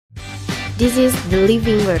This is the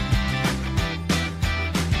living word.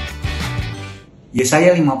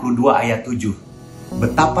 Yesaya 52 ayat 7.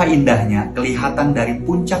 Betapa indahnya kelihatan dari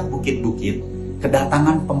puncak bukit-bukit,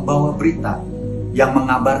 kedatangan pembawa berita, yang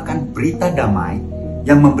mengabarkan berita damai,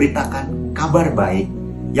 yang memberitakan kabar baik,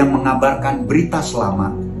 yang mengabarkan berita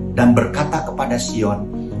selamat, dan berkata kepada Sion,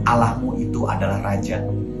 Allahmu itu adalah Raja.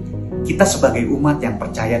 Kita sebagai umat yang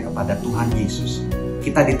percaya kepada Tuhan Yesus,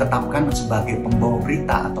 kita ditetapkan sebagai pembawa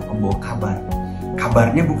berita atau pembawa kabar.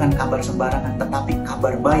 Kabarnya bukan kabar sembarangan, tetapi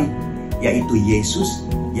kabar baik, yaitu Yesus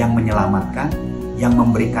yang menyelamatkan, yang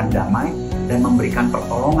memberikan damai, dan memberikan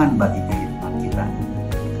pertolongan bagi kehidupan kita.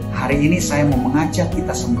 Hari ini saya mau mengajak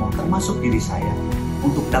kita semua, termasuk diri saya,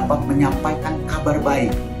 untuk dapat menyampaikan kabar baik,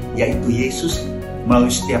 yaitu Yesus melalui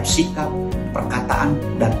setiap sikap, perkataan,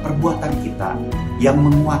 dan perbuatan kita yang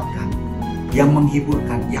menguatkan, yang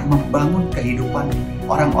menghiburkan, yang membangun kehidupan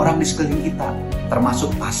orang-orang di sekeliling kita,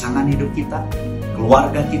 termasuk pasangan hidup kita,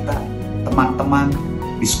 keluarga kita, teman-teman,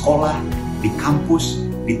 di sekolah, di kampus,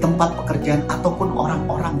 di tempat pekerjaan, ataupun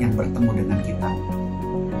orang-orang yang bertemu dengan kita.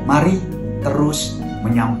 Mari terus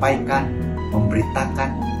menyampaikan,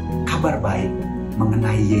 memberitakan kabar baik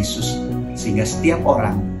mengenai Yesus, sehingga setiap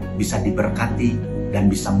orang bisa diberkati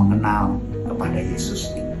dan bisa mengenal kepada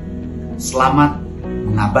Yesus. Selamat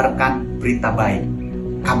mengabarkan berita baik,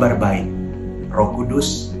 kabar baik. Roh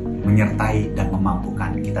Kudus menyertai dan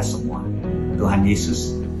memampukan kita semua. Tuhan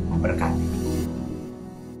Yesus memberkati.